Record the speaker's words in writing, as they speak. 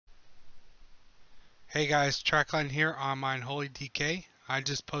Hey guys, Trackline here on my Unholy DK. I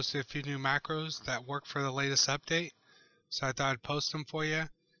just posted a few new macros that work for the latest update, so I thought I'd post them for you.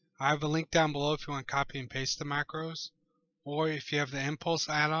 I have a link down below if you want to copy and paste the macros, or if you have the Impulse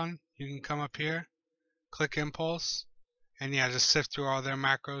add-on, you can come up here, click Impulse, and yeah, just sift through all their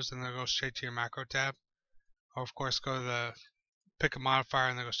macros and they'll go straight to your macro tab. Or of course go to the pick a modifier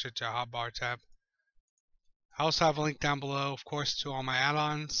and they'll go straight to your hotbar tab. I also have a link down below, of course, to all my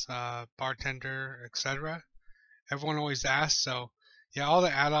add-ons, Bartender, etc. Everyone always asks, so yeah, all the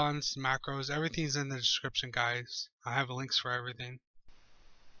add-ons, macros, everything's in the description, guys. I have links for everything.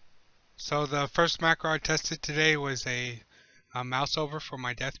 So the first macro I tested today was a Mouseover for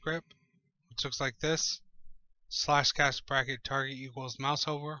my death grip, which looks like this. Slash cast bracket target equals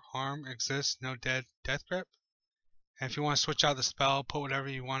Mouseover, harm, exists, no dead, death grip. And if you want to switch out the spell, put whatever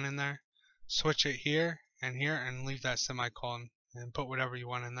you want in there. Switch it here, and leave that semicolon, and put whatever you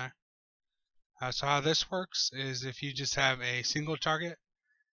want in there. So how this works is if you just have a single target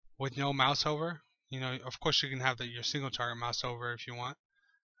with no Mouseover, of course you can have your single target Mouseover if you want,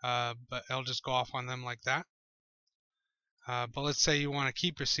 but it'll just go off on them like that. But let's say you want to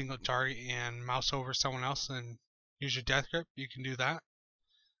keep your single target and Mouseover someone else and use your death grip, you can do that.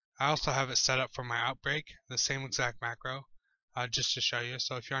 I also have it set up for my Outbreak, the same exact macro, just to show you.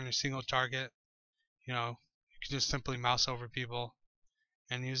 So if you're on your single target, you can just simply Mouseover people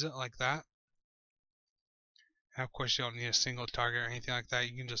and use it like that. And of course you don't need a single target or anything like that.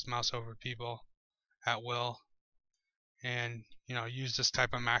 You can just Mouseover people at will and use this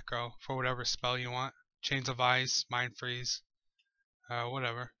type of macro for whatever spell you want. Chains of Ice, Mind Freeze,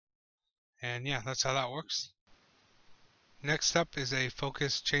 whatever. And yeah, that's how that works. Next up is a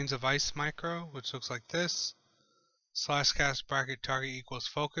focus Chains of Ice macro, which looks like this. Slash cast bracket target equals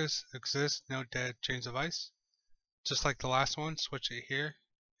focus, exists, no dead, Chains of Ice. Just like the last one, switch it here,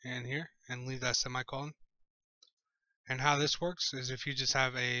 and leave that semicolon. And how this works is if you just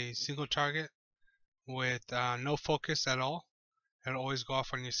have a single target with no focus at all, it'll always go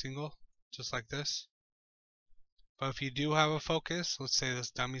off on your single, just like this. But if you do have a focus, let's say this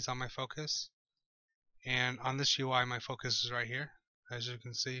dummy's on my focus, and on this UI my focus is right here, as you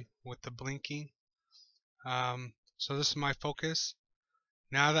can see with the blinking. So this is my focus.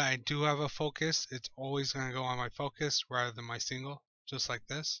 Now that I do have a focus, it's always going to go on my focus rather than my single, just like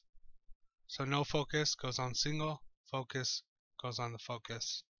this. So no focus goes on single, focus goes on the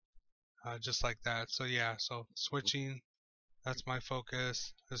focus, just like that. So yeah, so switching, that's my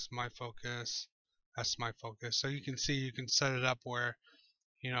focus, this is my focus, that's my focus. So you can see, you can set it up where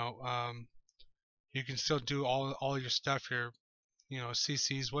you can still do all your stuff, your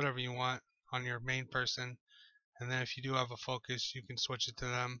CCs, whatever you want on your main person, and then if you do have a focus, you can switch it to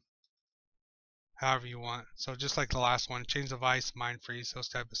them however you want. So just like the last one, Chains of Ice, Mind Freeze, those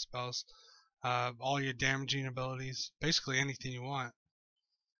type of spells, all your damaging abilities, basically anything you want.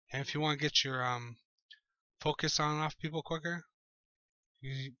 And if you want to get your focus on and off people quicker,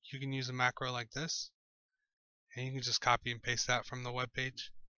 you can use a macro like this, and you can just copy and paste that from the web page.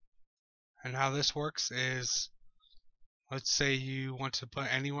 And how this works is, let's say you want to put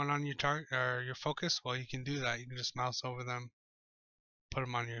anyone on your target or your focus, well, you can do that. You can just mouse over them, put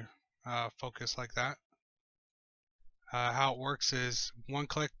them on your focus like that. How it works is one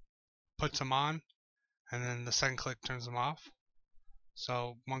click puts them on, and then the second click turns them off.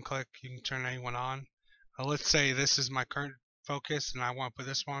 So one click you can turn anyone on. Let's say this is my current focus and I want to put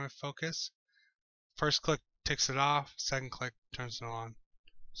this one in focus. First click takes it off, second click turns it on.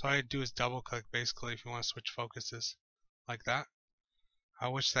 So all I do is double click basically if you want to switch focuses like that. I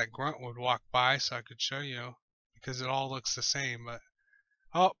wish that grunt would walk by so I could show you, because it all looks the same, but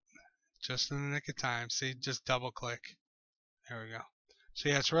oh, just in the nick of time. See, just double click. There we go. So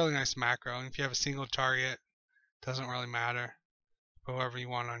yeah, it's a really nice macro, and if you have a single target, doesn't really matter. Whoever you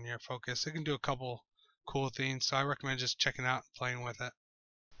want on your focus, it can do a couple cool things, so I recommend just checking out and playing with it.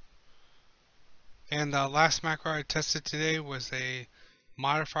 And the last macro I tested today was a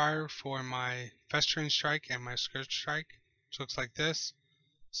modifier for my Festering strike and my Scourge strike, which looks like this.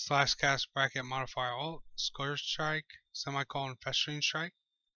 Slash cast bracket modifier alt, Scourge strike, semicolon Festering strike.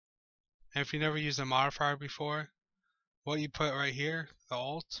 And if you never used a modifier before, what you put right here, the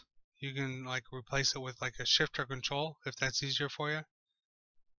alt, you can like replace it with like a shift or control if that's easier for you.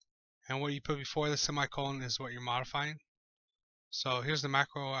 And what you put before the semicolon is what you're modifying. So here's the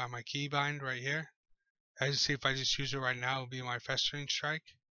macro on my keybind right here. As you see, if I just use it right now, it will be my Festering strike,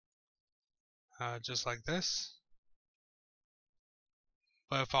 just like this.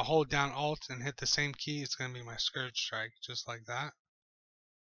 But if I hold down alt and hit the same key, it's going to be my Scourge strike, just like that.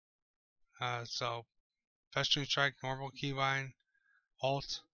 So Festering strike, normal keybind,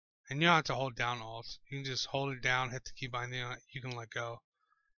 alt, And you don't have to hold down Alt. You can just hold it down, hit the keybind, then you can let go.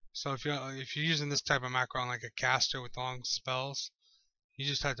 So if you're using this type of macro on like a caster with long spells, you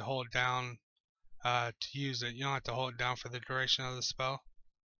just have to hold it down to use it. You don't have to hold it down for the duration of the spell.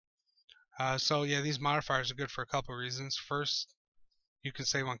 So yeah, these modifiers are good for a couple of reasons. First, you can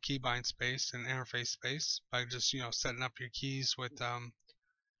save on keybind space and interface space by just setting up your keys with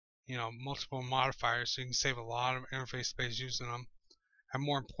multiple modifiers, so you can save a lot of interface space using them. And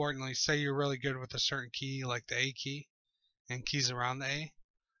more importantly, say you're really good with a certain key like the A key and keys around the A,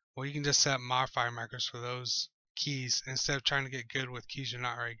 well, you can just set modifier markers for those keys instead of trying to get good with keys you're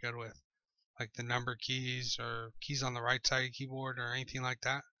not very good with, like the number keys or keys on the right side of the keyboard or anything like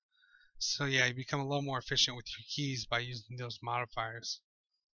that. So yeah, you become a little more efficient with your keys by using those modifiers.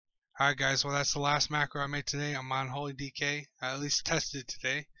 Alright guys, well that's the last macro I made today on my Unholy DK. I at least tested it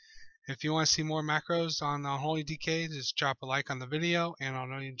today. If you want to see more macros on Unholy DK, just drop a like on the video and I'll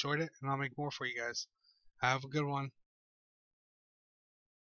know you enjoyed it and I'll make more for you guys. Have a good one.